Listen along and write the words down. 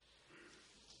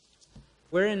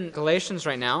We're in Galatians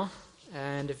right now,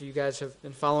 and if you guys have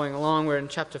been following along, we're in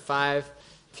chapter 5.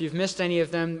 If you've missed any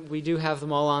of them, we do have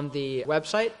them all on the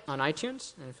website, on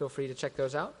iTunes, and feel free to check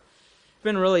those out. It's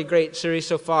been a really great series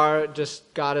so far.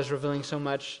 Just God is revealing so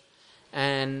much,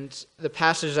 and the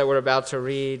passage that we're about to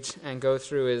read and go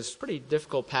through is a pretty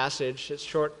difficult passage. It's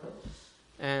short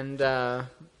and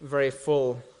very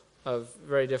full of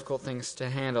very difficult things to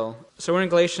handle. So we're in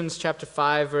Galatians chapter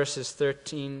 5, verses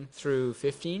 13 through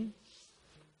 15.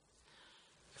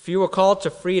 If you were called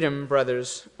to freedom,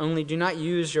 brothers, only do not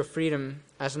use your freedom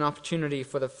as an opportunity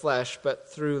for the flesh,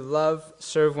 but through love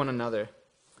serve one another.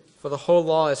 For the whole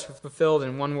law is fulfilled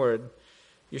in one word: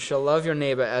 you shall love your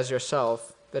neighbor as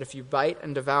yourself. But if you bite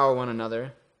and devour one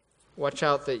another, watch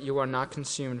out that you are not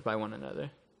consumed by one another.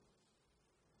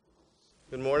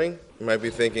 Good morning. You might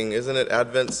be thinking, isn't it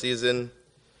Advent season?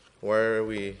 Why are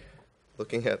we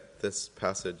looking at this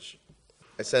passage?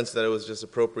 I sense that it was just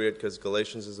appropriate because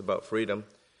Galatians is about freedom,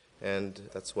 and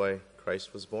that's why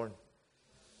Christ was born.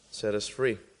 Set us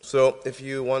free. So if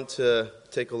you want to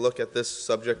take a look at this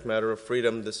subject matter of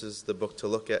freedom, this is the book to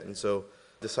look at, and so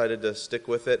decided to stick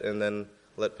with it and then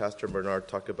let Pastor Bernard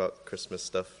talk about Christmas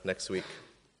stuff next week.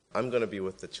 I'm going to be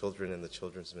with the children in the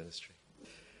children's ministry.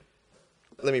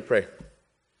 Let me pray.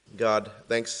 God,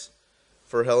 thanks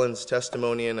for Helen's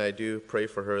testimony, and I do pray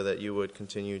for her that you would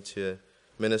continue to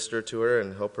minister to her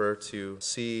and help her to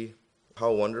see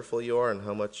how wonderful you are and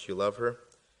how much you love her,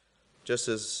 just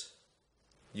as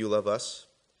you love us.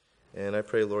 And I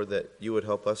pray, Lord, that you would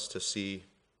help us to see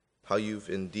how you've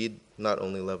indeed not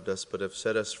only loved us, but have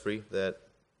set us free, that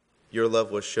your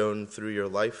love was shown through your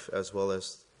life as well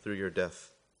as through your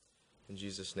death. In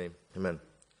Jesus' name, amen.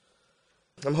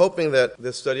 I'm hoping that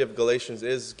this study of Galatians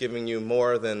is giving you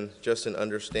more than just an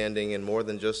understanding and more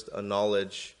than just a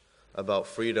knowledge about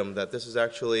freedom, that this is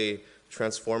actually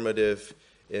transformative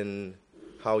in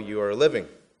how you are living,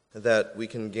 that we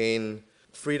can gain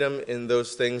freedom in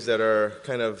those things that are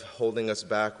kind of holding us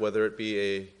back, whether it be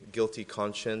a guilty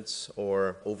conscience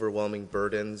or overwhelming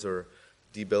burdens or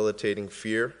debilitating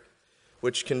fear,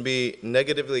 which can be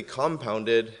negatively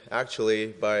compounded actually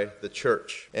by the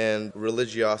church and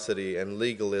religiosity and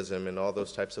legalism and all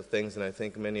those types of things. And I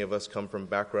think many of us come from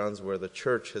backgrounds where the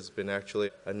church has been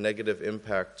actually a negative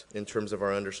impact in terms of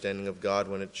our understanding of God,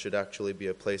 when it should actually be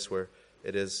a place where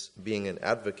it is being an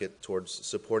advocate towards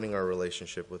supporting our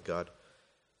relationship with God.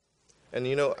 And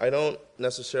I don't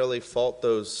necessarily fault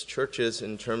those churches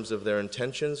in terms of their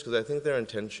intentions, because I think their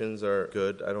intentions are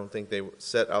good. I don't think they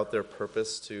set out their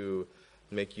purpose to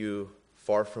make you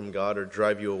far from God or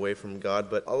drive you away from God.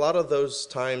 But a lot of those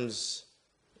times,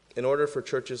 in order for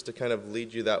churches to kind of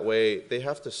lead you that way, they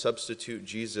have to substitute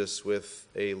Jesus with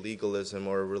a legalism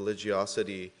or a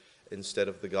religiosity instead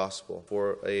of the gospel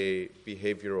for a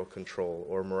behavioral control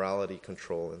or morality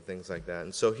control and things like that.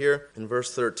 And so here in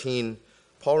verse 13,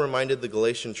 Paul reminded the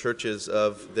Galatian churches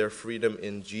of their freedom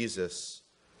in Jesus.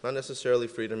 Not necessarily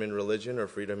freedom in religion or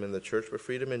freedom in the church, but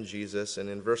freedom in Jesus. And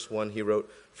in verse 1 he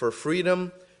wrote, "For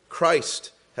freedom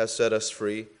Christ has set us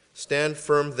free. Stand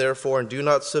firm therefore, and do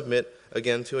not submit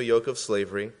again to a yoke of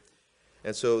slavery."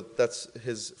 And so that's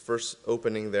his first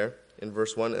opening there in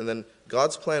verse 1. And then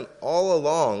God's plan all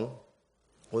along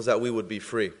was that we would be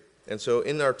free. And so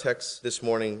in our text this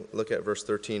morning, look at verse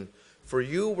 13. "For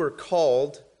you were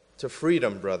called to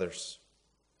freedom, brothers."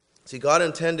 See, God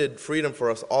intended freedom for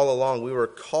us all along. We were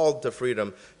called to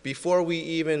freedom. Before we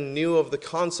even knew of the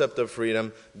concept of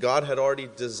freedom, God had already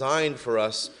designed for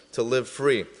us to live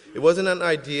free. It wasn't an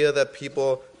idea that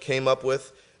people came up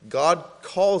with. God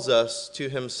calls us to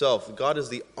himself. God is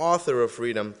the author of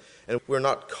freedom, and we're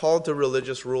not called to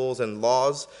religious rules and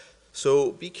laws.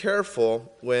 So be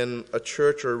careful when a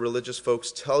church or religious folks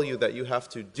tell you that you have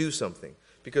to do something,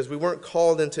 because we weren't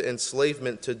called into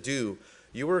enslavement to do.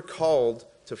 You were called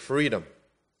to freedom.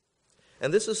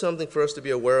 And this is something for us to be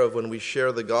aware of when we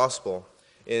share the gospel.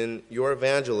 In your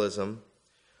evangelism,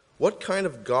 what kind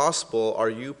of gospel are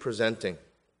you presenting?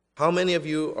 How many of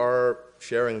you are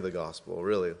sharing the gospel,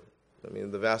 really? I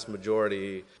mean, the vast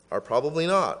majority are probably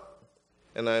not.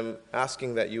 And I'm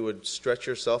asking that you would stretch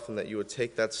yourself and that you would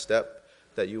take that step,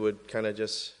 that you would kind of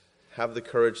just have the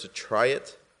courage to try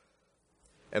it.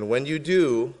 And when you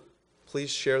do, please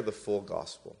share the full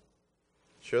gospel.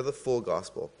 Share the full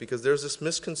gospel, because there's this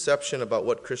misconception about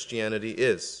what Christianity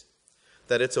is,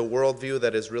 that it's a worldview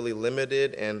that is really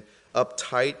limited and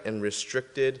uptight and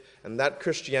restricted, and that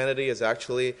Christianity is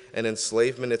actually an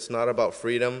enslavement. It's not about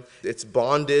freedom. It's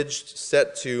bondage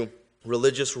set to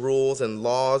religious rules and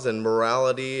laws and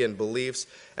morality and beliefs,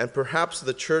 and perhaps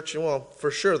the church, well, for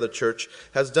sure the church,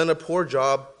 has done a poor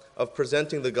job of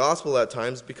presenting the gospel at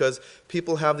times because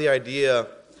people have the idea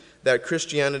that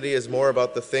Christianity is more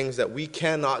about the things that we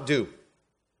cannot do,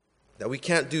 that we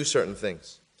can't do certain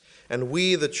things. And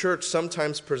we, the church,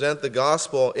 sometimes present the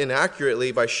gospel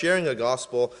inaccurately by sharing a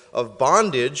gospel of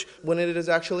bondage when it is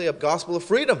actually a gospel of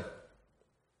freedom.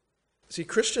 See,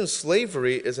 Christian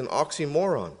slavery is an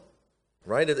oxymoron,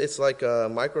 right? It's like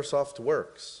Microsoft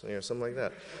Works, something like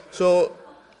that. So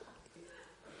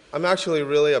I'm actually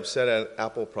really upset at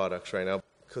Apple products right now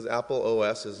because Apple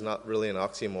OS is not really an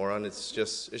oxymoron.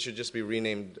 It should just be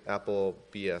renamed Apple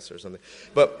BS or something.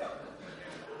 But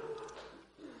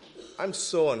I'm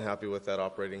so unhappy with that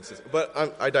operating system. But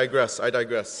I digress.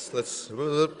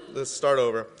 Let's start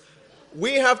over.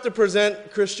 We have to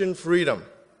present Christian freedom.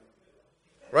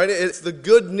 Right? It's the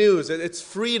good news. It's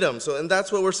freedom. And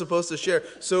that's what we're supposed to share.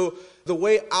 So the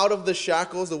way out of the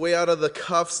shackles, the way out of the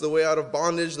cuffs, the way out of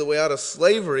bondage, the way out of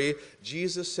slavery,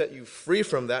 Jesus set you free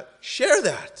from that. Share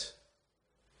that.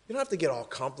 You don't have to get all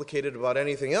complicated about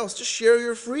anything else. Just share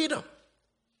your freedom.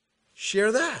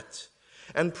 Share that.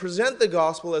 And present the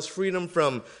gospel as freedom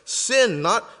from sin,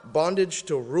 not bondage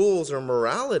to rules or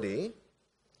morality.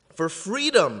 For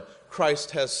freedom,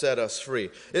 Christ has set us free.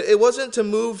 It wasn't to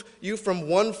move you from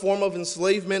one form of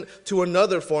enslavement to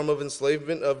another form of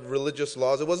enslavement of religious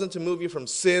laws. It wasn't to move you from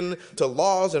sin to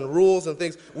laws and rules and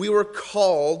things. We were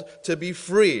called to be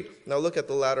free. Now look at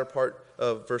the latter part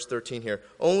of verse 13 here.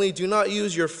 Only do not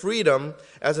use your freedom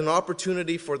as an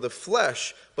opportunity for the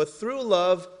flesh, but through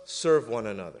love serve one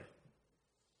another.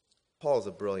 Paul's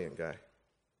a brilliant guy.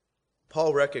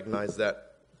 Paul recognized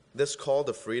that this call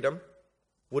to freedom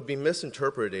would be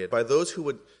misinterpreted by those who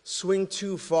would swing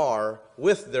too far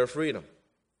with their freedom.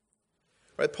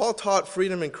 Right? Paul taught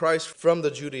freedom in Christ from the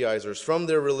Judaizers, from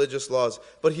their religious laws,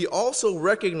 but he also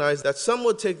recognized that some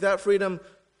would take that freedom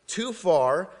too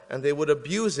far and they would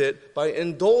abuse it by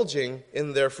indulging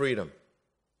in their freedom.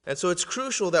 And so it's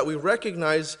crucial that we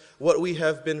recognize what we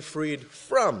have been freed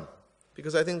from,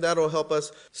 because I think that'll help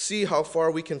us see how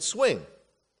far we can swing.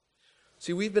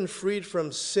 See, we've been freed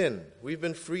from sin. We've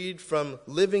been freed from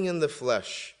living in the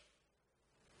flesh,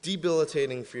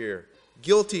 debilitating fear,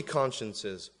 guilty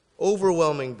consciences,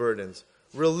 overwhelming burdens,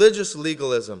 religious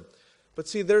legalism. But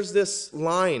see, there's this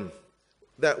line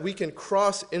that we can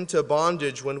cross into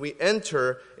bondage when we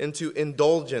enter into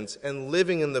indulgence and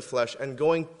living in the flesh and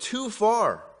going too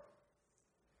far.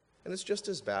 And it's just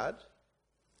as bad.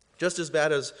 Just as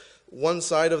bad as one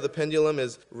side of the pendulum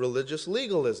is religious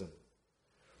legalism.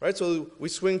 Right? So we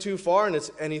swing too far and it's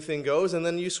anything goes, and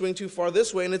then you swing too far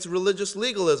this way and it's religious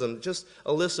legalism. Just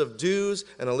a list of do's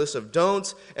and a list of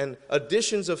don'ts and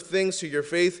additions of things to your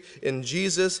faith in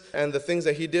Jesus and the things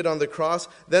that he did on the cross.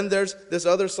 Then there's this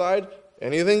other side,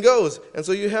 anything goes. And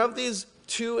so you have these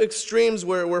two extremes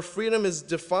where freedom is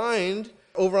defined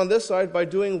over on this side by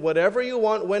doing whatever you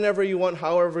want, whenever you want,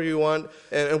 however you want,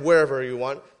 and wherever you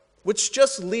want, which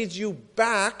just leads you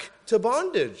back to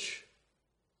bondage.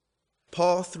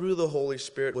 Paul, through the Holy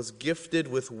Spirit, was gifted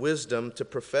with wisdom to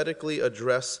prophetically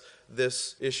address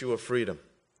this issue of freedom.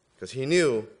 Because he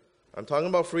knew, I'm talking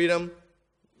about freedom,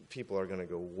 people are going to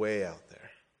go way out there.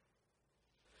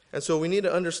 And so we need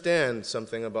to understand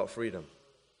something about freedom.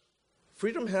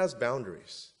 Freedom has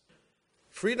boundaries.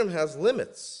 Freedom has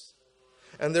limits.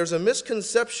 And there's a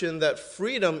misconception that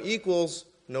freedom equals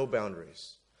no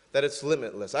boundaries, that it's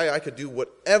limitless. I could do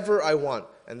whatever I want,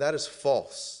 and that is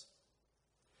false.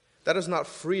 That is not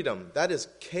freedom. That is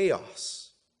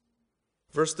chaos.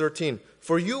 Verse 13,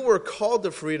 for you were called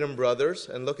to freedom, brothers,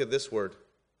 and look at this word,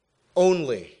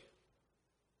 only.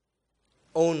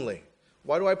 Only.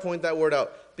 Why do I point that word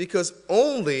out? Because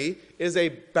only is a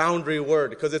boundary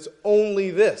word, because it's only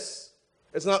this.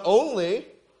 It's not only,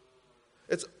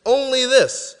 it's only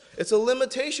this. It's a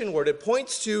limitation word. It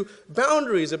points to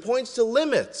boundaries. It points to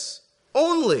limits.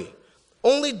 Only.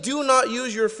 Only do not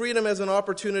use your freedom as an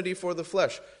opportunity for the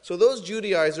flesh. So those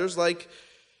Judaizers, like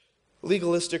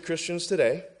legalistic Christians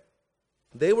today,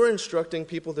 they were instructing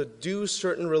people to do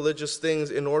certain religious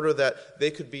things in order that they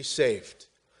could be saved.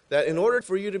 That in order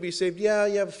for you to be saved, yeah,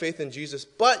 you have faith in Jesus,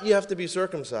 but you have to be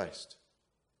circumcised.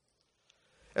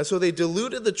 And so they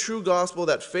diluted the true gospel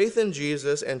that faith in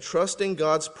Jesus and trusting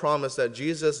God's promise that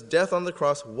Jesus' death on the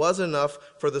cross was enough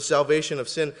for the salvation of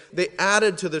sin. They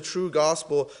added to the true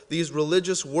gospel these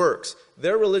religious works.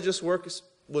 Their religious work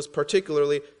was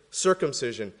particularly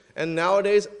circumcision. And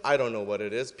nowadays, I don't know what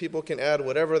it is. People can add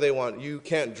whatever they want. You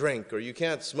can't drink, or you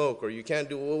can't smoke, or you can't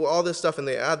do all this stuff, and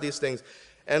they add these things.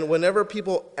 And whenever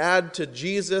people add to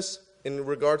Jesus in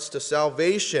regards to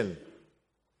salvation,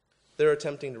 they're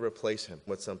attempting to replace him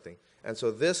with something. And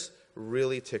so this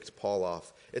really ticked Paul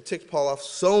off. It ticked Paul off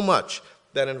so much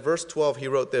that in verse 12 he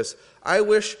wrote this, "I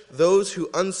wish those who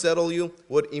unsettle you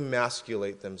would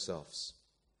emasculate themselves."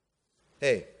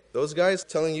 Hey, those guys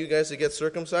telling you guys to get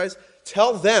circumcised,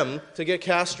 tell them to get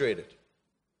castrated.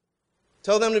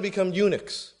 Tell them to become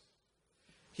eunuchs.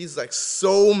 He's like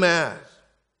so mad.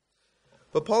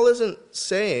 But Paul isn't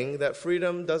saying that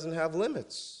freedom doesn't have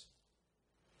limits.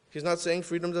 He's not saying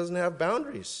freedom doesn't have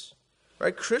boundaries.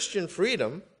 Right? Christian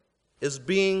freedom is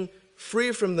being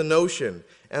free from the notion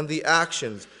and the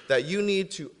actions that you need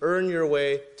to earn your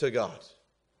way to God.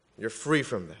 You're free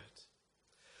from that.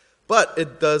 But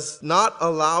it does not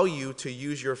allow you to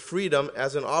use your freedom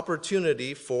as an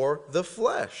opportunity for the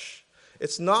flesh.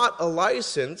 It's not a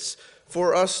license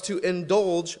for us to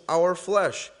indulge our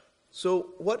flesh.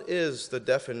 So what is the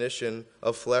definition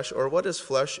of flesh, or what is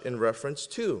flesh in reference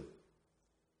to?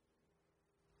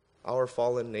 Our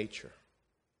fallen nature.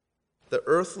 The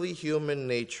earthly human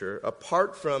nature,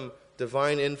 apart from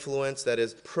divine influence that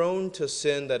is prone to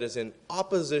sin, that is in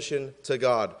opposition to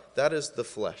God, that is the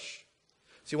flesh.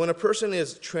 See, when a person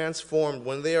is transformed,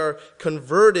 when they are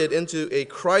converted into a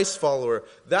Christ follower,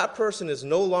 that person is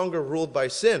no longer ruled by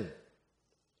sin.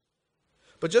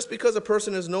 But just because a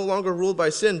person is no longer ruled by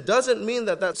sin doesn't mean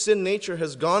that that sin nature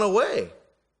has gone away.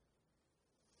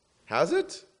 Has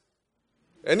it?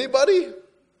 Anybody?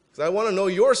 Because I want to know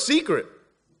your secret.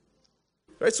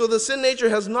 Right? So the sin nature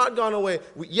has not gone away.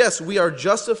 Yes, we are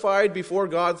justified before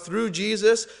God through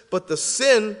Jesus, but the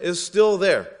sin is still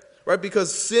there. Right?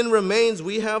 Because sin remains,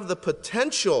 we have the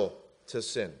potential to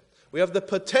sin. We have the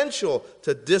potential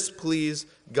to displease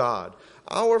God.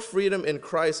 Our freedom in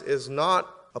Christ is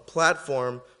not a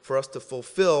platform for us to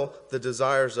fulfill the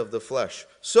desires of the flesh.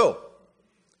 So,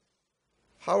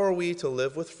 how are we to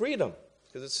live with freedom?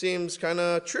 Because it seems kind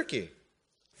of tricky.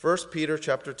 1 Peter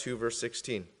chapter 2, verse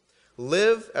 16.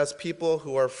 Live as people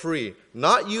who are free,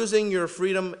 not using your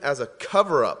freedom as a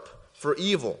cover-up for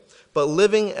evil, but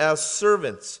living as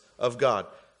servants of God.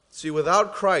 See,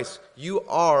 without Christ, you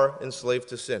are enslaved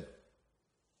to sin.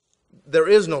 There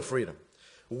is no freedom.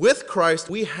 With Christ,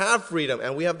 we have freedom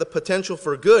and we have the potential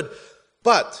for good,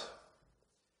 but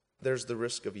there's the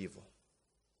risk of evil.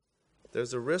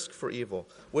 There's a risk for evil,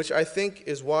 which I think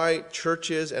is why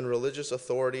churches and religious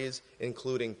authorities,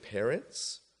 including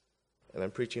parents, and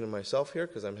I'm preaching to myself here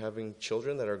because I'm having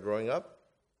children that are growing up,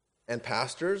 and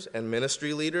pastors and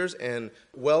ministry leaders and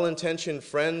well-intentioned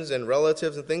friends and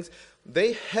relatives and things,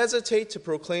 they hesitate to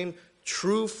proclaim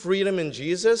true freedom in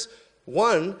Jesus.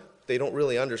 One, they don't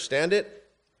really understand it.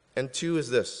 And two is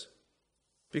this.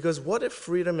 Because what if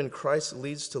freedom in Christ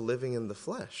leads to living in the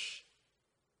flesh?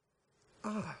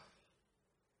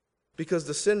 Because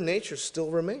the sin nature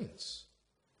still remains.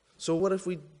 So what if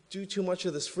we do too much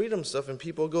of this freedom stuff and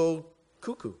people go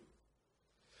cuckoo?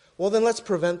 Well, then let's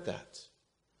prevent that.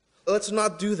 Let's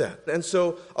not do that. And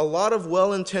so a lot of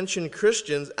well-intentioned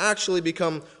Christians actually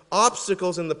become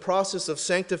obstacles in the process of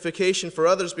sanctification for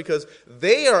others because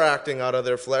they are acting out of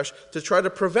their flesh to try to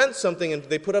prevent something, and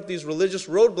they put up these religious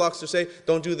roadblocks to say,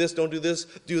 don't do this,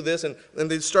 do this, and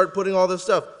they start putting all this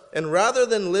stuff. And rather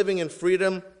than living in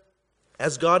freedom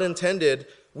as God intended,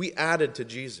 we added to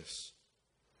Jesus.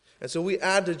 And so we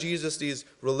add to Jesus these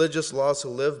religious laws to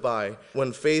live by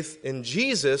when faith in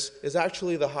Jesus is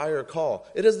actually the higher call.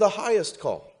 It is the highest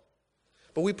call.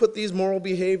 But we put these moral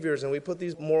behaviors and we put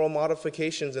these moral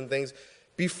modifications and things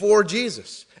before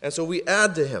Jesus. And so we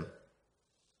add to him.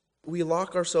 We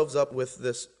lock ourselves up with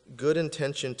this good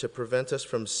intention to prevent us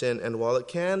from sin. And while it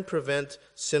can prevent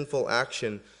sinful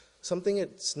action, something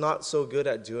it's not so good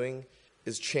at doing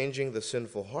is changing the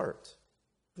sinful heart.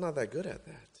 I'm not that good at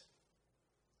that.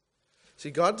 See,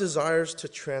 God desires to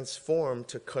transform,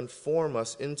 to conform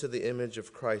us into the image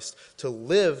of Christ, to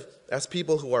live as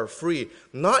people who are free,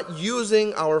 not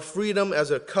using our freedom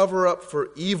as a cover-up for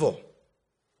evil,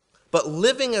 but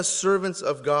living as servants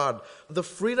of God. The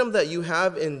freedom that you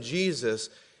have in Jesus,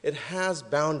 it has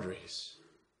boundaries.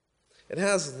 It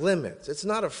has limits. It's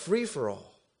not a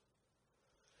free-for-all.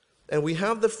 And we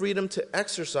have the freedom to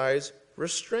exercise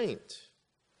restraint,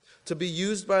 to be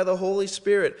used by the Holy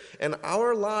Spirit. And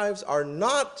our lives are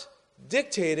not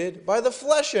dictated by the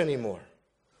flesh anymore.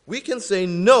 We can say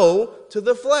no to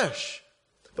the flesh.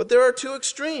 But there are two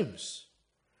extremes,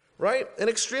 right? An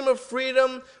extreme of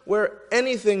freedom where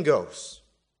anything goes.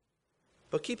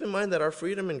 But keep in mind that our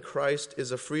freedom in Christ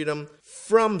is a freedom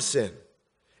from sin.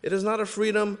 It is not a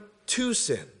freedom to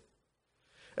sin.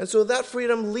 And so that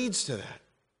freedom leads to that.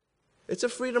 It's a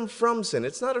freedom from sin.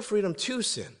 It's not a freedom to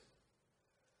sin.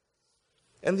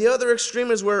 And the other extreme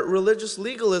is where religious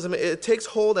legalism, it takes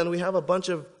hold and we have a bunch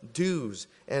of do's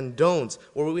and don'ts,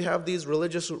 where we have these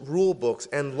religious rule books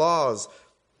and laws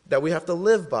that we have to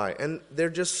live by, and they're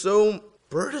just so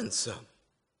burdensome,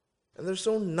 and they're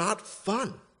so not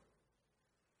fun.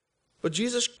 But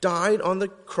Jesus died on the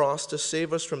cross to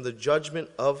save us from the judgment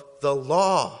of the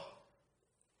law.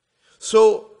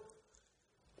 So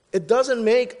it doesn't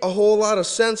make a whole lot of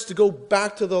sense to go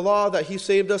back to the law that he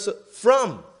saved us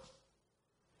from.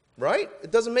 Right?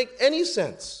 It doesn't make any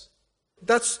sense.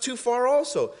 That's too far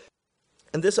also.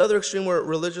 And this other extreme where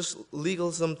religious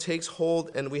legalism takes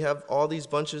hold and we have all these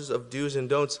bunches of do's and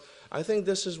don'ts, I think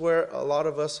this is where a lot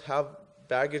of us have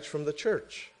baggage from the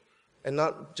church. And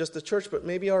not just the church, but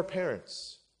maybe our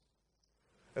parents.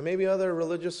 And maybe other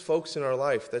religious folks in our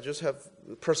life that just have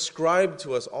prescribed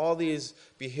to us all these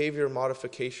behavior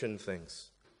modification things.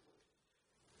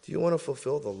 Do you want to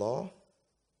fulfill the law?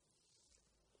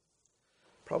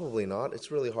 Probably not.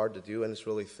 It's really hard to do and it's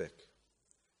really thick.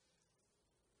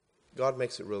 God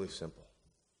makes it really simple.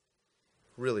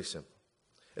 Really simple.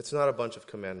 It's not a bunch of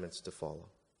commandments to follow.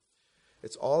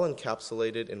 It's all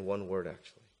encapsulated in one word,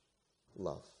 actually.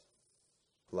 Love.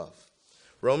 Love.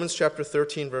 Romans chapter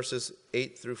 13, verses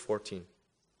 8 through 14.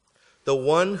 The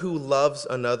one who loves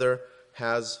another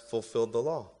has fulfilled the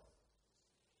law.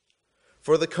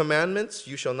 For the commandments,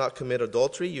 you shall not commit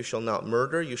adultery, you shall not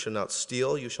murder, you shall not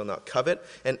steal, you shall not covet,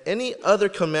 and any other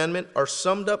commandment are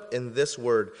summed up in this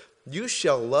word: you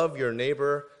shall love your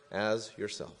neighbor as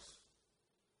yourself.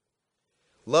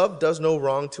 Love does no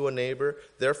wrong to a neighbor,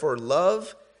 therefore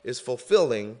love is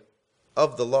fulfilling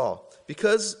of the law.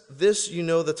 Because this you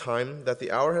know the time, that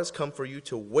the hour has come for you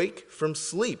to wake from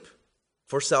sleep.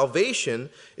 For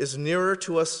salvation is nearer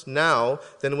to us now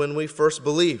than when we first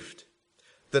believed.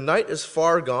 The night is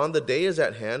far gone, the day is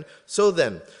at hand. So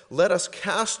then, let us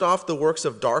cast off the works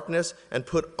of darkness and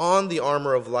put on the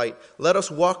armor of light. Let us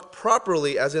walk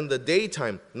properly as in the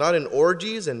daytime, not in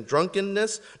orgies and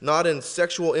drunkenness, not in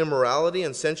sexual immorality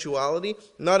and sensuality,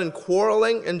 not in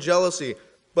quarreling and jealousy,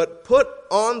 but put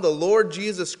on the Lord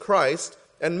Jesus Christ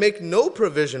and make no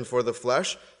provision for the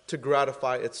flesh to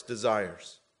gratify its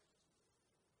desires.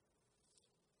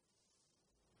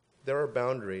 There are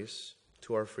boundaries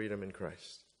to our freedom in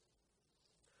Christ.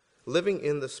 Living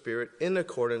in the Spirit in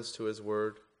accordance to His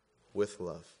Word with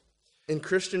love. In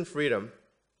Christian freedom,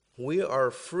 we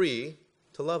are free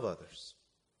to love others.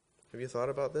 Have you thought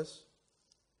about this?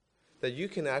 That you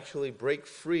can actually break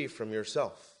free from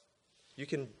yourself. You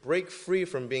can break free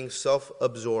from being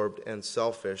self-absorbed and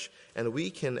selfish, and we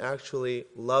can actually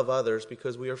love others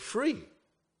because we are free.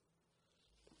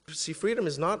 See, freedom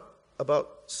is not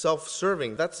about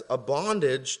self-serving. That's a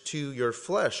bondage to your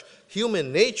flesh.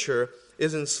 Human nature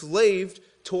is enslaved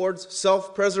towards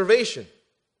self-preservation.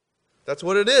 That's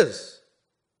what it is.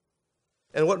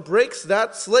 And what breaks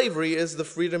that slavery is the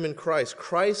freedom in Christ.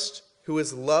 Christ, who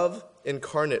is love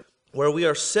incarnate, where we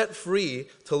are set free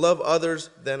to love others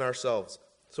than ourselves.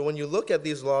 So when you look at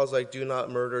these laws like do not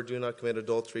murder, do not commit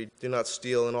adultery, do not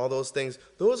steal, and all those things,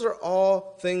 those are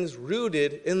all things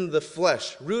rooted in the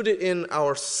flesh, rooted in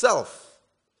ourself.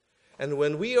 And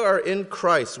when we are in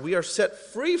Christ, we are set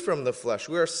free from the flesh.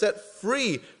 We are set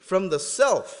free from the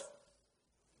self.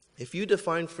 If you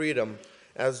define freedom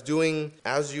as doing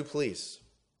as you please,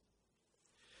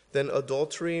 then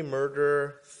adultery,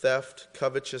 murder, theft,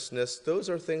 covetousness, those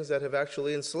are things that have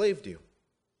actually enslaved you.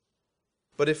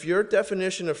 But if your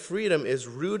definition of freedom is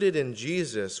rooted in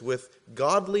Jesus with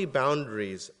godly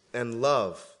boundaries and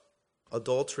love,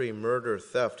 adultery, murder,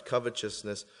 theft,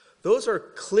 covetousness, those are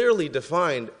clearly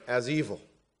defined as evil.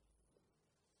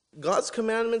 God's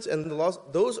commandments and the laws,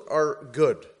 those are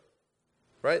good,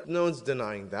 right? No one's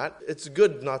denying that. It's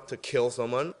good not to kill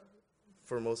someone,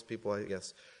 for most people, I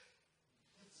guess.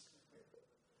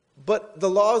 But the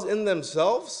laws in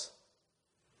themselves,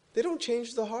 they don't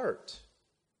change the heart.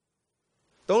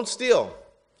 Don't steal.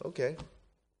 Okay,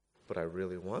 but I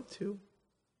really want to.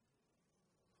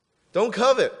 Don't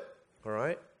covet. All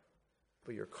right,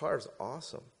 but your car's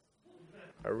awesome.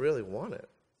 I really want it.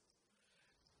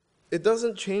 It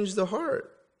doesn't change the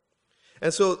heart.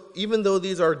 And so even though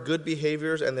these are good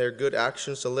behaviors and they're good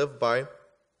actions to live by,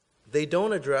 they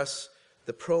don't address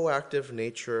the proactive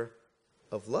nature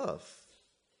of love,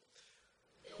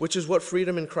 which is what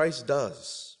freedom in Christ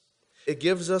does. It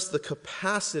gives us the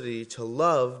capacity to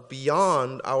love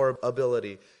beyond our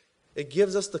ability. It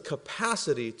gives us the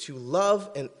capacity to love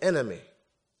an enemy.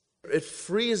 It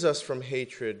frees us from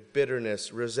hatred,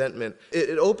 bitterness, resentment.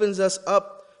 It opens us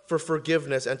up for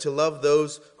forgiveness and to love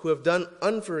those who have done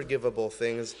unforgivable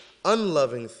things,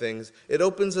 unloving things. It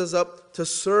opens us up to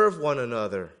serve one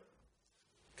another.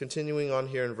 Continuing on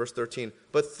here in verse 13.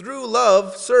 But through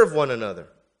love, serve one another.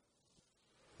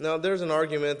 Now, there's an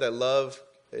argument that love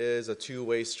is a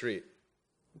two-way street.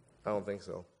 I don't think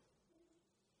so.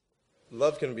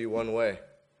 love can be one way,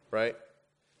 right?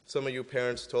 Some of you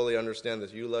parents totally understand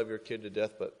this. You love your kid to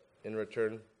death, but in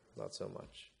return, not so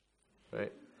much,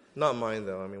 right? Not mine,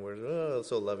 though. I mean, we're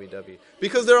so lovey-dovey.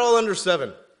 Because they're all under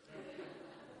 7.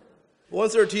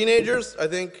 Once they're teenagers, I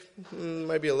think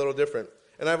might be a little different.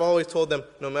 And I've always told them,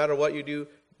 no matter what you do,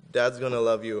 Dad's going to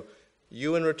love you.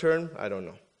 You in return, I don't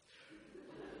know.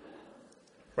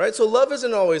 Right? So love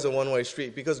isn't always a one-way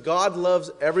street because God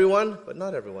loves everyone, but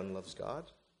not everyone loves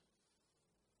God.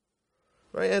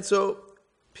 Right? And so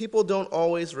people don't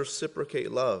always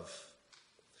reciprocate love.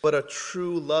 But a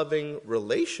true loving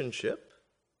relationship,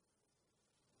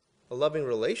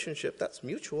 that's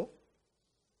mutual.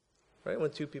 Right?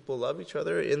 When two people love each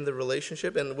other in the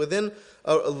relationship, and within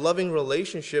a loving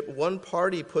relationship, one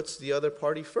party puts the other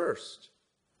party first.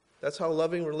 That's how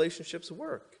loving relationships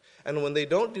work. And when they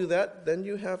don't do that, then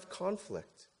you have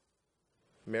conflict.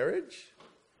 Marriage,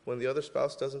 when the other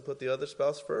spouse doesn't put the other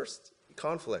spouse first,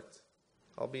 conflict.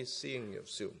 I'll be seeing you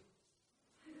soon.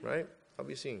 Right? I'll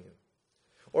be seeing you.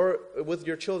 Or with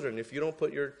your children, if you don't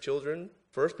put your children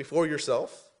first before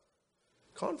yourself,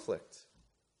 conflict.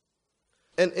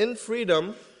 And in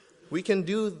freedom, we can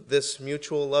do this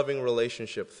mutual loving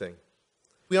relationship thing.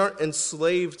 We aren't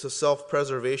enslaved to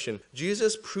self-preservation.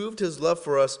 Jesus proved his love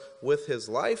for us with his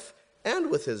life and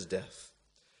with his death.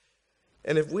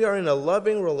 And if we are in a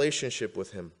loving relationship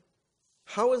with him,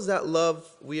 how is that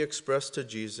love we express to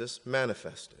Jesus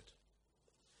manifested?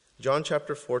 John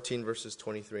chapter 14, verses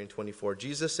 23 and 24.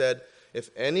 Jesus said,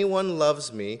 "If anyone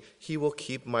loves me, he will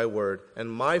keep my word, and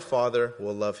my Father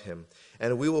will love him.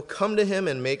 And we will come to him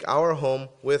and make our home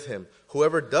with him.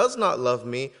 Whoever does not love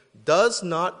me does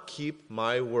not keep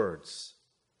my words.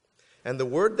 And the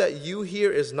word that you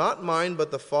hear is not mine, but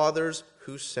the Father's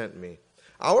who sent me."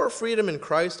 Our freedom in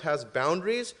Christ has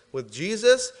boundaries with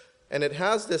Jesus, and it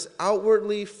has this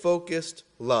outwardly focused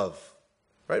love.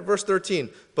 Right? Verse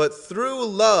 13, "But through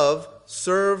love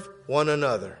serve one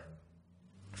another."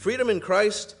 Freedom in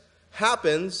Christ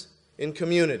happens in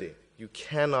community. You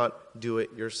cannot do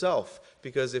it yourself.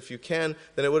 Because if you can,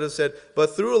 then it would have said,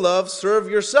 "But through love serve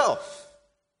yourself."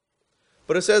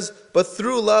 But it says, "But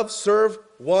through love serve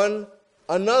one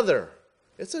another."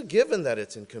 It's a given that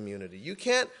it's in community. You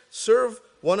can't serve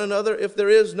one another if there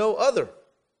is no other.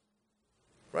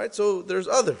 Right? So there's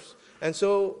others. And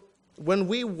so when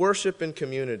we worship in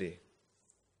community,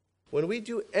 when we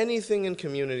do anything in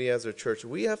community as a church,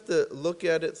 we have to look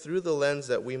at it through the lens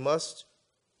that we must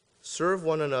serve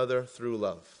one another through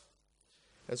love.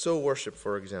 And so worship,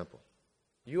 for example.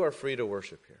 You are free to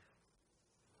worship here.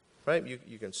 Right?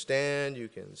 You can stand, you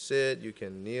can sit, you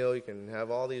can kneel, you can have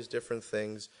all these different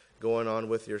things going on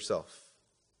with yourself.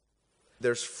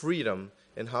 There's freedom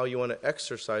in how you want to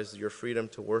exercise your freedom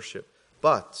to worship.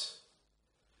 But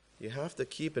you have to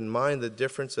keep in mind the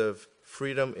difference of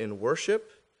freedom in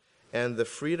worship and the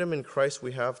freedom in Christ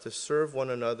we have to serve one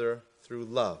another through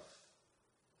love.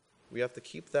 We have to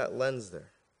keep that lens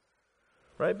there.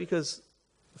 Right? Because,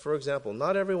 for example,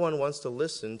 not everyone wants to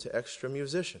listen to extra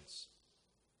musicians.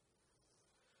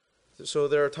 So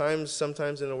there are times,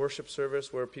 sometimes in a worship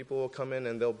service, where people will come in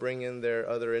and they'll bring in their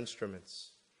other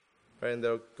instruments. Right? And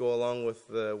they'll go along with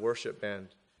the worship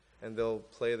band. And they'll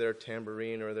play their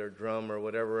tambourine or their drum or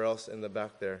whatever else in the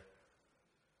back there.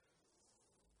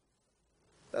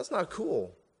 That's not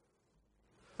cool.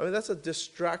 I mean, that's a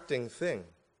distracting thing.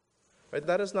 Right?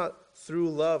 That is not through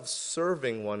love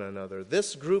serving one another.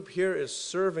 This group here is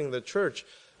serving the church.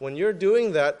 When you're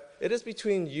doing that, it is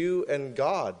between you and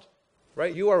God.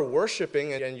 Right? You are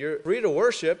worshiping and you're free to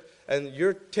worship and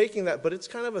you're taking that, but it's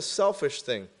kind of a selfish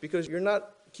thing because you're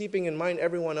not keeping in mind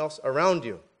everyone else around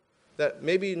you. That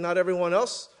maybe not everyone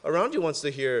else around you wants to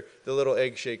hear the little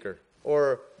egg shaker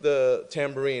or the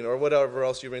tambourine or whatever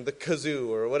else you bring, the kazoo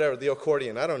or whatever, the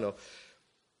accordion, I don't know.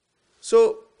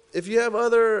 So if you have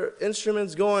other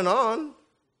instruments going on,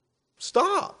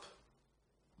 stop.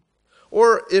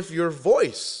 Or if your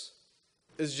voice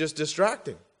is just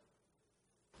distracting.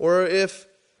 Or if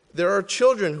there are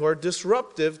children who are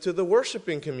disruptive to the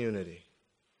worshiping community.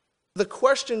 The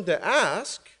question to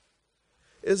ask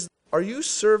is, are you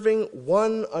serving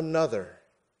one another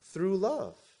through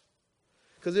love?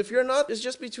 Because if you're not, it's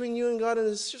just between you and God and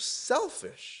it's just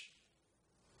selfish.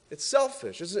 It's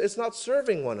selfish. It's not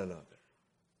serving one another.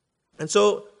 And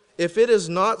so, if it is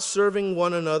not serving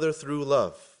one another through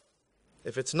love,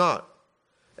 if it's not,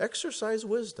 exercise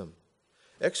wisdom.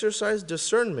 Exercise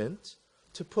discernment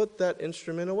to put that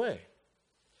instrument away.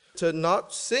 To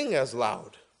not sing as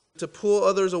loud. To pull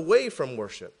others away from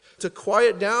worship. To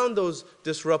quiet down those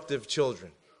disruptive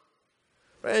children.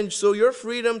 And so your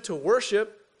freedom to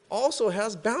worship also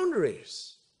has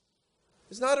boundaries.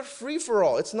 It's not a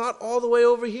free-for-all. It's not all the way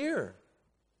over here.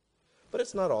 But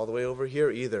it's not all the way over here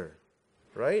either,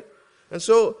 right? And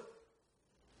so,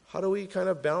 how do we kind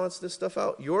of balance this stuff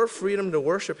out? Your freedom to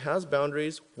worship has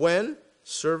boundaries when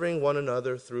serving one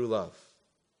another through love.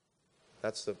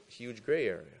 That's the huge gray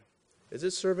area. Is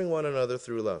it serving one another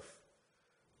through love?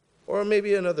 Or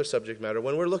maybe another subject matter,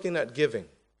 when we're looking at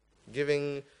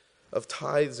giving of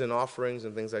tithes and offerings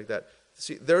and things like that.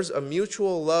 See, there's a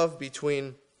mutual love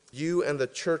between you and the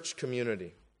church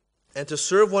community. And to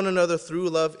serve one another through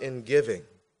love in giving,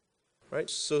 right?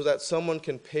 So that someone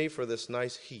can pay for this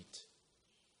nice heat,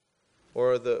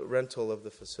 or the rental of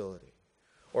the facility,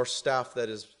 or staff that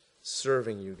is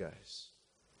serving you guys.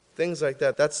 Things like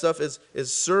that. That stuff is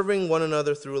serving one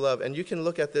another through love. And you can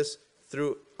look at this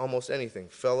through almost anything.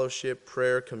 Fellowship,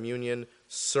 prayer, communion,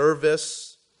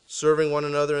 service, serving one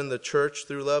another in the church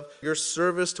through love. Your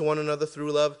service to one another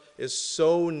through love is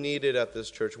so needed at this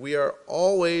church. We are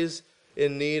always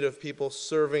in need of people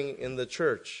serving in the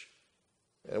church.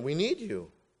 And we need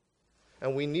you.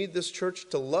 And we need this church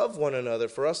to love one another,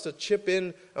 for us to chip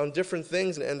in on different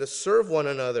things and to serve one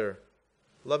another.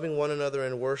 Loving one another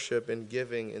in worship and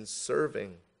giving and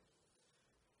serving.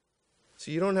 So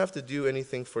you don't have to do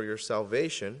anything for your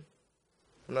salvation.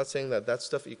 I'm not saying that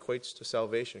stuff equates to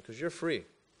salvation, because you're free.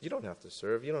 You don't have to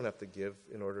serve. You don't have to give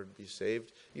in order to be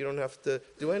saved. You don't have to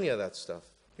do any of that stuff.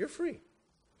 You're free.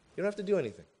 You don't have to do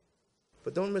anything.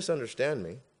 But don't misunderstand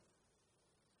me.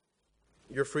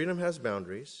 Your freedom has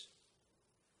boundaries,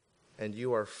 and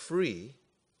you are free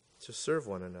to serve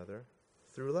one another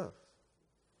through love.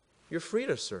 You're free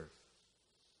to serve.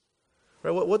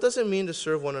 Right? What does it mean to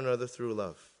serve one another through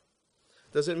love?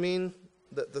 Does it mean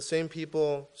that the same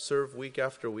people serve week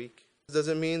after week? Does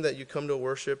it mean that you come to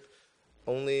worship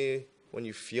only when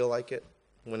you feel like it,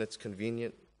 when it's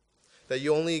convenient? That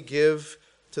you only give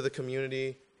to the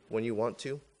community when you want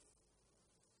to?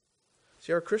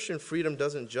 See, our Christian freedom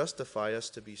doesn't justify us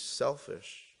to be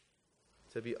selfish,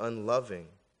 to be unloving.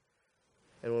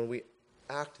 And when we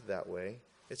act that way,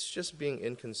 it's just being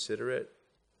inconsiderate,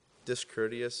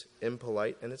 discourteous,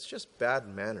 impolite, and it's just bad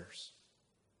manners.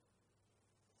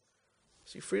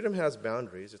 See, freedom has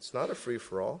boundaries. It's not a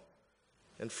free-for-all.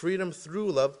 And freedom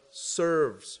through love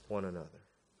serves one another.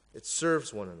 It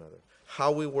serves one another.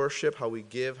 How we worship, how we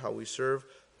give, how we serve,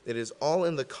 it is all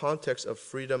in the context of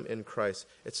freedom in Christ.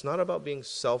 It's not about being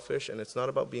selfish, and it's not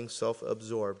about being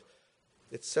self-absorbed.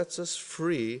 It sets us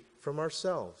free from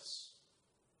ourselves.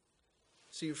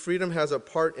 See, freedom has a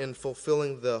part in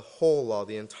fulfilling the whole law,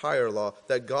 the entire law,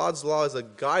 that God's law is a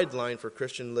guideline for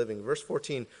Christian living. Verse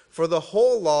 14, for the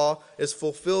whole law is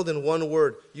fulfilled in one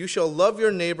word, you shall love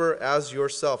your neighbor as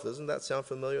yourself. Doesn't that sound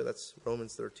familiar? That's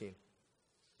Romans 13.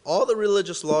 All the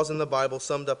religious laws in the Bible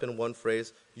summed up in one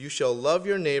phrase, you shall love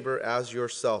your neighbor as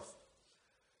yourself.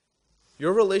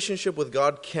 Your relationship with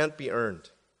God can't be earned.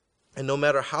 And no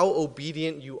matter how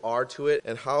obedient you are to it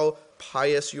and how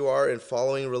pious you are in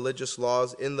following religious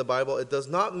laws in the Bible, it does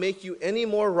not make you any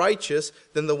more righteous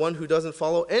than the one who doesn't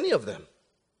follow any of them.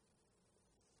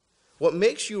 What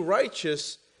makes you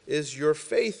righteous is your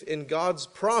faith in God's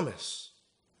promise.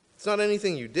 It's not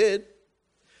anything you did.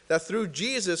 That through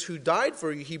Jesus, who died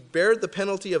for you, he bared the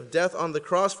penalty of death on the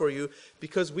cross for you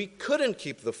because we couldn't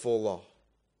keep the full law.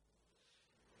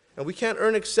 And we can't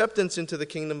earn acceptance into the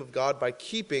kingdom of God by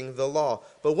keeping the law.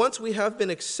 But once we have been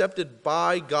accepted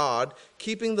by God,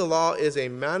 keeping the law is a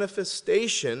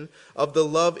manifestation of the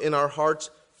love in our hearts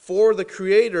for the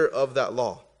creator of that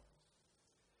law.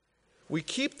 We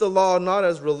keep the law not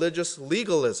as religious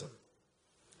legalism,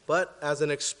 but as an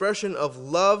expression of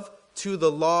love to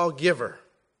the lawgiver.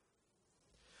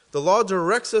 The law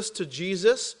directs us to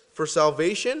Jesus for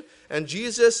salvation, and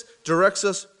Jesus directs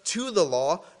us to the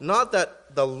law, not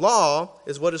that the law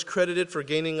is what is credited for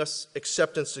gaining us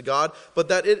acceptance to God, but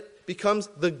that it becomes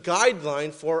the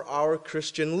guideline for our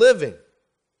Christian living.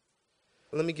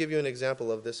 Let me give you an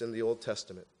example of this in the Old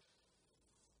Testament.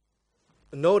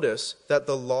 Notice that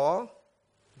the law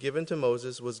given to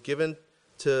Moses was given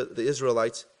to the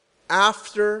Israelites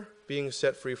after being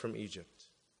set free from Egypt.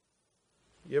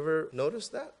 You ever notice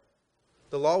that?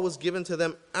 The law was given to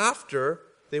them after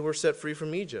they were set free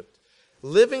from Egypt.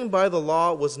 Living by the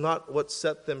law was not what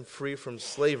set them free from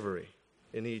slavery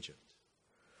in Egypt.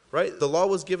 Right? The law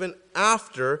was given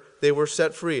after they were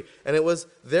set free. And it was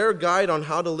their guide on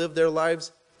how to live their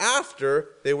lives after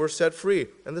they were set free.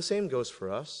 And the same goes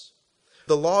for us.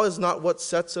 The law is not what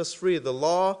sets us free. The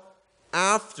law,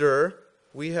 after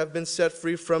we have been set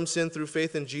free from sin through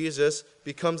faith in Jesus,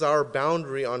 becomes our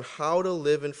boundary on how to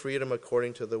live in freedom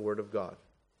according to the Word of God.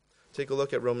 Take a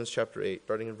look at Romans chapter 8,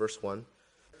 starting in verse 1.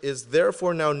 is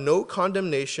therefore now no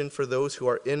condemnation for those who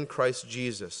are in Christ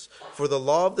Jesus. For the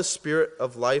law of the Spirit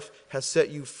of life has set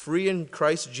you free in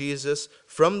Christ Jesus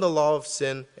from the law of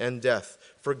sin and death.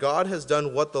 For God has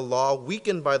done what the law,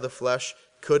 weakened by the flesh,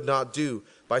 could not do.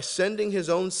 By sending his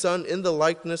own Son in the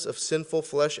likeness of sinful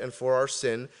flesh and for our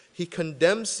sin, he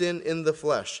condemned sin in the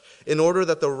flesh, in order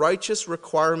that the righteous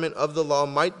requirement of the law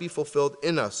might be fulfilled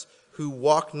in us, who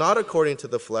walk not according to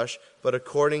the flesh, but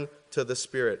according to the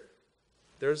Spirit.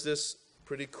 There's this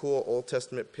pretty cool Old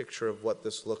Testament picture of what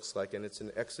this looks like, and it's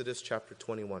in Exodus chapter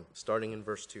 21, starting in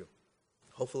verse 2.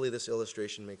 Hopefully this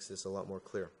illustration makes this a lot more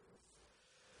clear.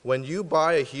 When you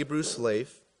buy a Hebrew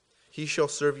slave, he shall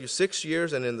serve you 6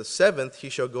 years, and in the 7th he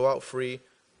shall go out free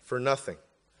for nothing.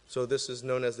 So this is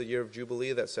known as the year of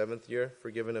Jubilee, that 7th year,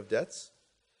 forgiven of debts.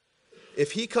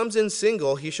 If he comes in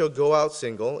single, he shall go out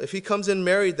single. If he comes in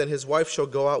married, then his wife shall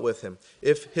go out with him.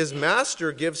 If his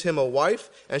master gives him a wife,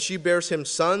 and she bears him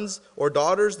sons or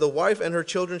daughters, the wife and her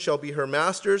children shall be her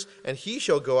master's, and he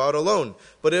shall go out alone.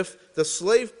 But if the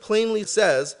slave plainly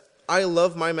says, I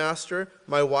love my master,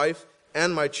 my wife,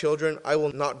 and my children, I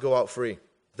will not go out free.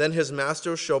 Then his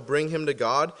master shall bring him to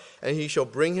God, and he shall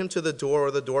bring him to the door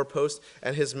or the doorpost,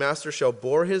 and his master shall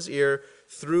bore his ear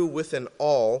through with an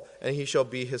awl, and he shall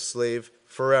be his slave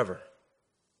forever.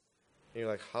 And you're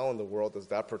like, how in the world does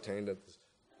that pertain to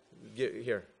this?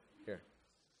 Here.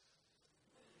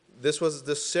 This was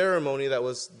the ceremony that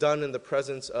was done in the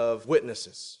presence of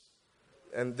witnesses.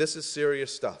 And this is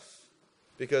serious stuff.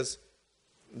 Because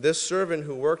this servant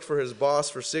who worked for his boss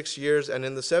for 6 years, and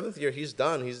in the 7th year he's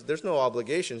done. There's no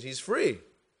obligations. He's free.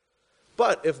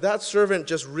 But if that servant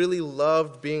just really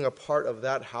loved being a part of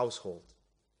that household,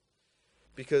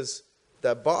 because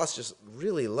that boss just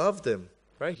really loved him,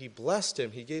 right? He blessed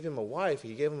him. He gave him a wife.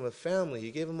 He gave him a family.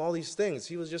 He gave him all these things.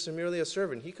 He was just merely a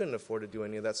servant. He couldn't afford to do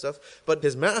any of that stuff. But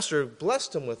his master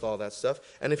blessed him with all that stuff.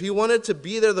 And if he wanted to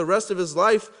be there the rest of his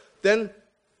life, then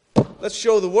let's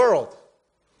show the world.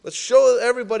 Let's show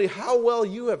everybody how well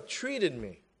you have treated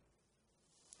me.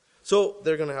 So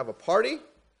they're going to have a party,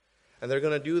 and they're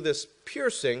going to do this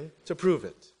piercing to prove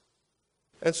it.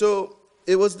 And so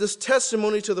it was this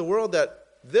testimony to the world that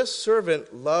this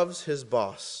servant loves his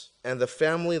boss and the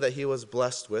family that he was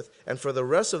blessed with. And for the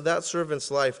rest of that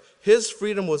servant's life, his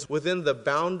freedom was within the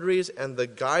boundaries and the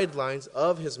guidelines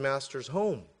of his master's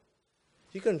home.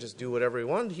 He couldn't just do whatever he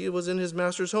wanted. He was in his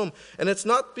master's home. And it's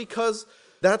not because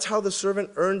that's how the servant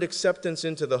earned acceptance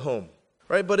into the home,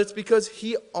 right? But it's because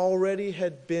he already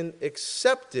had been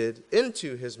accepted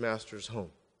into his master's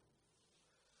home.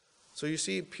 So you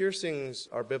see, piercings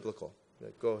are biblical.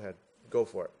 Go ahead. Go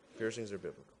for it. Piercings are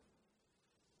biblical.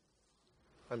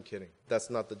 I'm kidding. That's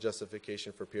not the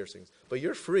justification for piercings. But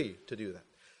you're free to do that.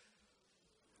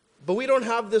 But we don't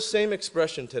have this same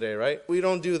expression today, right? We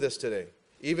don't do this today.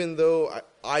 Even though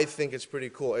I think it's pretty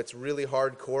cool. It's really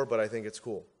hardcore, but I think it's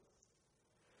cool.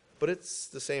 But it's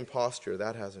the same posture.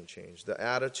 That hasn't changed. The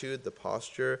attitude, the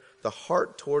posture, the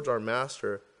heart towards our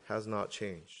master has not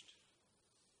changed.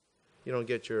 You don't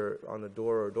get your on the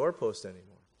door or doorpost anymore.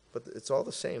 But it's all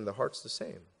the same. The heart's the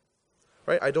same.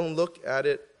 Right? I don't look at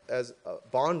it as a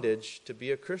bondage to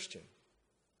be a Christian.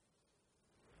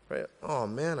 Right? Oh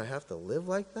man, I have to live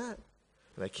like that?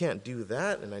 And I can't do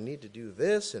that, and I need to do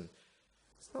this, and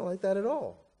it's not like that at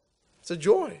all. It's a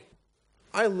joy.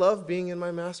 I love being in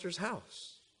my master's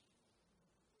house.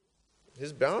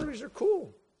 His boundaries are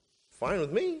cool. Fine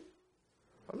with me.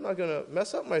 I'm not going to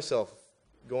mess up myself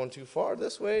going too far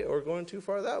this way or going too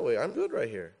far that way. I'm good right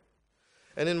here.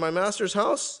 And in my master's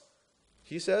house,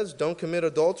 he says, don't commit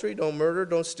adultery, don't murder,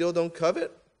 don't steal, don't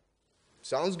covet.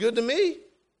 Sounds good to me.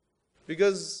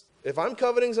 Because if I'm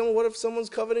coveting someone, what if someone's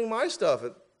coveting my stuff?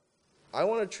 I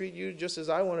want to treat you just as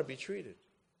I want to be treated.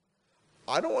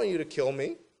 I don't want you to kill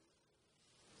me,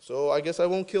 so I guess I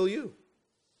won't kill you.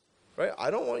 Right?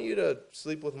 I don't want you to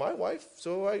sleep with my wife,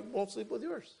 so I won't sleep with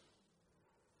yours.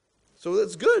 So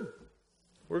that's good.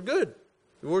 We're good.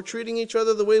 We're treating each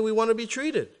other the way we want to be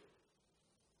treated.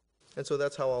 And so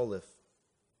that's how I'll live.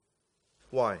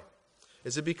 Why?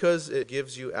 Is it because it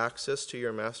gives you access to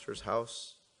your master's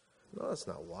house? No, that's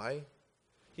not why.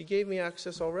 He gave me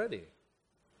access already.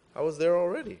 I was there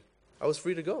already. I was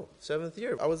free to go. 7th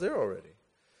year, I was there already.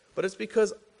 But it's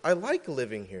because I like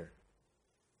living here.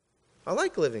 I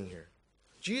like living here.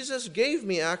 Jesus gave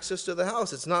me access to the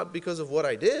house. It's not because of what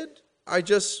I did. I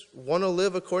just want to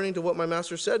live according to what my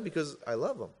master said because I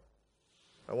love him.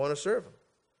 I want to serve him.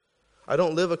 I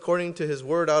don't live according to his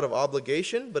word out of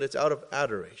obligation, but it's out of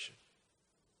adoration.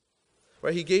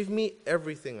 Right? He gave me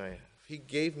everything I have. He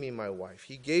gave me my wife.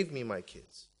 He gave me my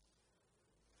kids.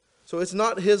 So it's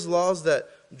not his laws that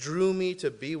drew me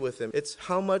to be with him. It's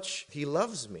how much he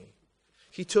loves me.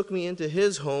 He took me into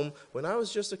his home when I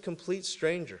was just a complete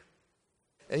stranger.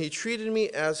 And he treated me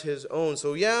as his own.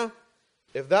 So yeah,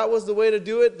 if that was the way to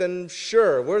do it, then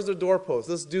sure, where's the doorpost?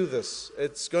 Let's do this.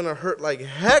 It's going to hurt like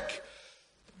heck,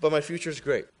 but my future's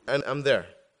great. And I'm there.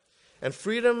 And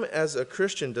freedom as a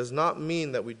Christian does not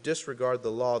mean that we disregard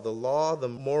the law. The law, the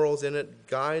morals in it,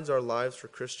 guides our lives for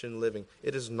Christian living.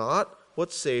 It is not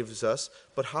what saves us,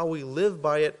 but how we live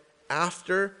by it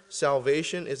after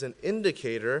salvation is an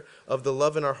indicator of the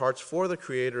love in our hearts for the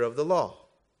creator of the law.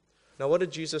 Now, what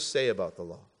did Jesus say about the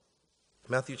law?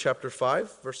 Matthew chapter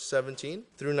 5, verse 17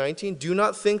 through 19. Do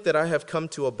not think that I have come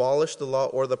to abolish the law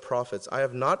or the prophets. I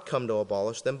have not come to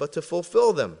abolish them, but to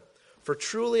fulfill them. For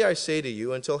truly I say to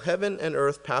you, until heaven and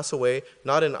earth pass away,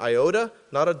 not an iota,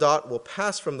 not a dot will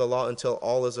pass from the law until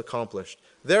all is accomplished.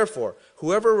 Therefore,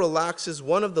 whoever relaxes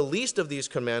one of the least of these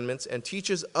commandments and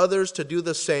teaches others to do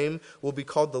the same will be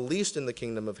called the least in the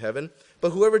kingdom of heaven.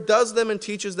 But whoever does them and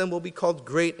teaches them will be called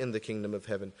great in the kingdom of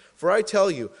heaven. For I tell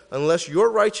you, unless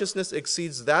your righteousness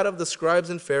exceeds that of the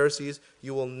scribes and Pharisees,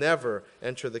 you will never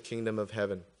enter the kingdom of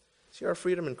heaven. See, our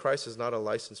freedom in Christ is not a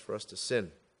license for us to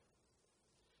sin.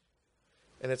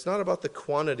 And it's not about the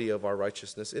quantity of our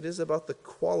righteousness. It is about the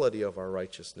quality of our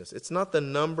righteousness. It's not the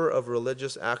number of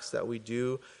religious acts that we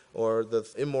do or the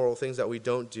immoral things that we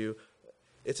don't do.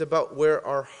 It's about where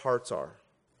our hearts are,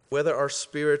 whether our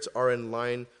spirits are in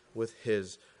line with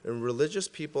His. And religious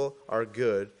people are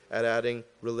good at adding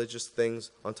religious things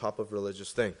on top of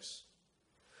religious things.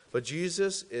 But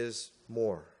Jesus is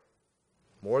more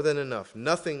than enough.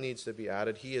 Nothing needs to be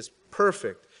added. He is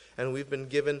perfect, and we've been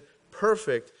given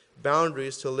perfect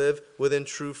boundaries to live within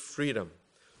true freedom.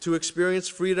 To experience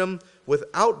freedom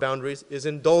without boundaries is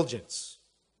indulgence.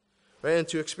 Right? And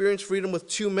to experience freedom with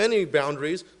too many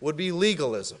boundaries would be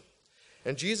legalism.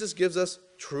 And Jesus gives us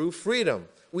true freedom.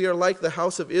 We are like the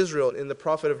house of Israel in the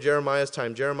prophet of Jeremiah's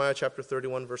time. Jeremiah chapter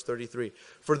 31, verse 33.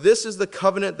 For this is the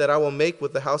covenant that I will make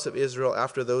with the house of Israel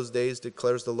after those days,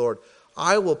 declares the Lord.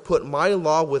 I will put my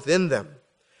law within them,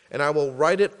 and I will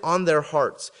write it on their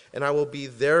hearts, and I will be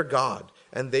their God,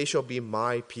 and they shall be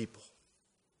my people.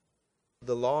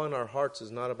 The law in our hearts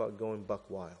is not about going buck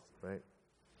wild, right?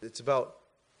 It's about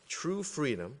true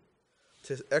freedom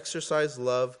to exercise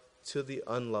love to the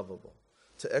unlovable,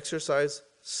 to exercise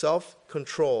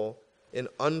self-control in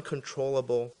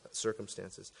uncontrollable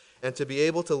circumstances, and to be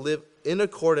able to live in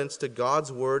accordance to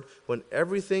God's word when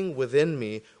everything within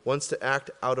me wants to act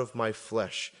out of my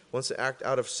flesh, wants to act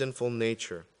out of sinful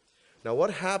nature. Now,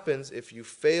 what happens if you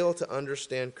fail to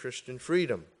understand Christian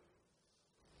freedom?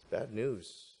 It's bad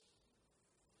news.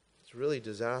 It's really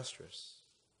disastrous.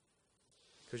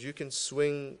 Because you can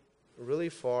swing really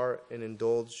far and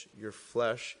indulge your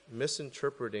flesh,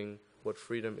 misinterpreting what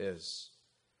freedom is.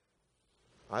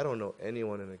 I don't know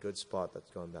anyone in a good spot that's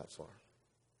gone that far.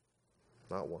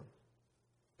 Not one.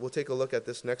 We'll take a look at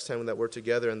this next time that we're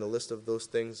together in the list of those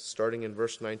things, starting in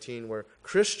verse 19, where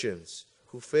Christians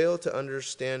who fail to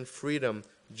understand freedom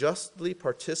justly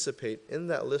participate in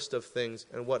that list of things,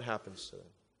 and what happens to them?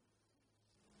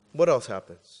 What else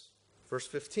happens? Verse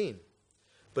 15.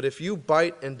 But if you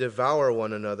bite and devour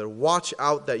one another, watch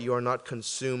out that you are not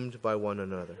consumed by one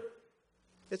another.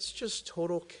 It's just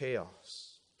total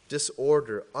chaos,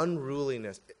 disorder,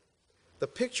 unruliness. The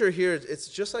picture here, it's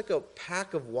just like a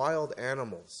pack of wild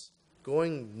animals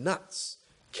going nuts,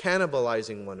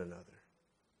 cannibalizing one another.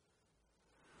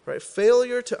 Right?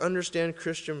 Failure to understand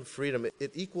Christian freedom,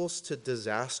 it equals to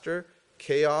disaster,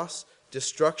 chaos,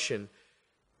 destruction.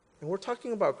 And we're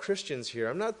talking about Christians here.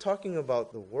 I'm not talking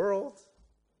about the world.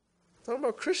 I'm talking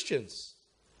about Christians.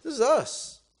 This is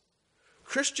us.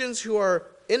 Christians who are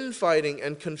infighting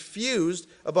and confused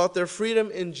about their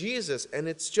freedom in Jesus. And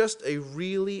it's just a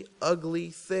really ugly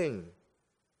thing.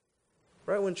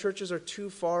 Right? When churches are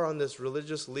too far on this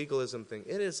religious legalism thing,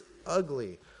 it is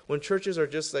ugly. When churches are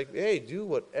just like, hey, do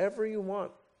whatever you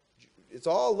want. It's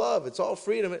all love. It's all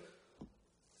freedom.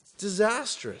 It's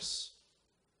disastrous.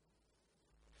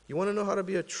 You want to know how to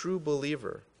be a true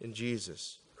believer in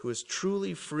Jesus, who is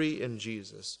truly free in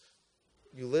Jesus?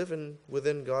 You live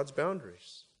within God's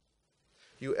boundaries.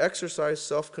 You exercise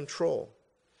self-control.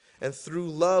 And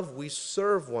through love, we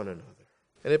serve one another.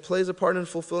 And it plays a part in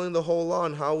fulfilling the whole law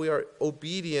and how we are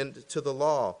obedient to the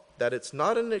law. That it's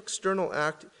not an external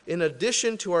act in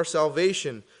addition to our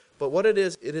salvation, but what it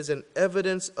is an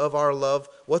evidence of our love,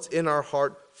 what's in our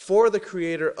heart for the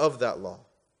creator of that law.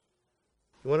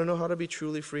 You want to know how to be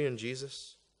truly free in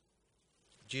Jesus?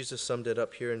 Jesus summed it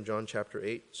up here in John chapter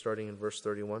 8, starting in verse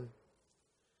 31.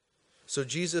 So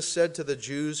Jesus said to the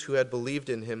Jews who had believed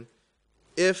in him,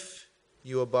 If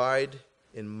you abide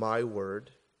in my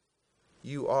word,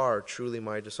 you are truly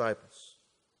my disciples.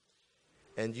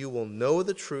 And you will know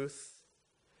the truth,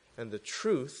 and the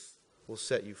truth will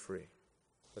set you free.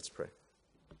 Let's pray.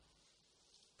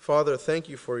 Father, thank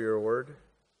you for your word.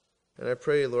 And I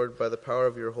pray, Lord, by the power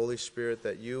of your Holy Spirit,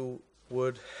 that you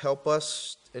would help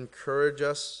us, encourage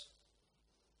us,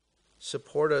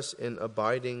 support us in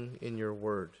abiding in your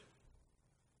word,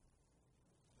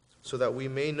 so that we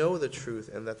may know the truth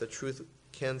and that the truth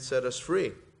can set us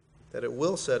free, that it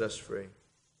will set us free.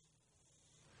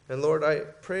 And Lord, I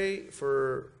pray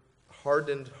for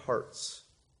hardened hearts,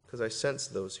 because I sense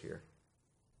those here.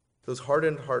 Those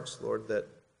hardened hearts, Lord, that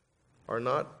are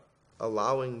not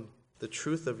allowing the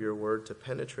truth of your word to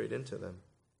penetrate into them.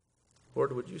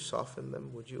 Lord, would you soften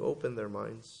them? Would you open their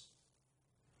minds?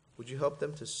 Would you help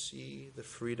them to see the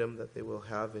freedom that they will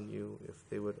have in you if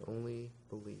they would only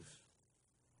believe,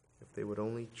 if they would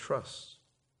only trust?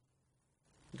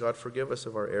 God, forgive us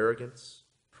of our arrogance.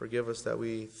 Forgive us that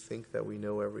we think that we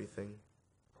know everything.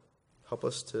 Help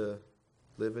us to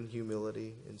live in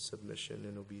humility, in submission,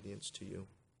 and obedience to you.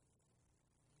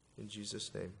 In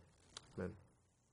Jesus' name, amen.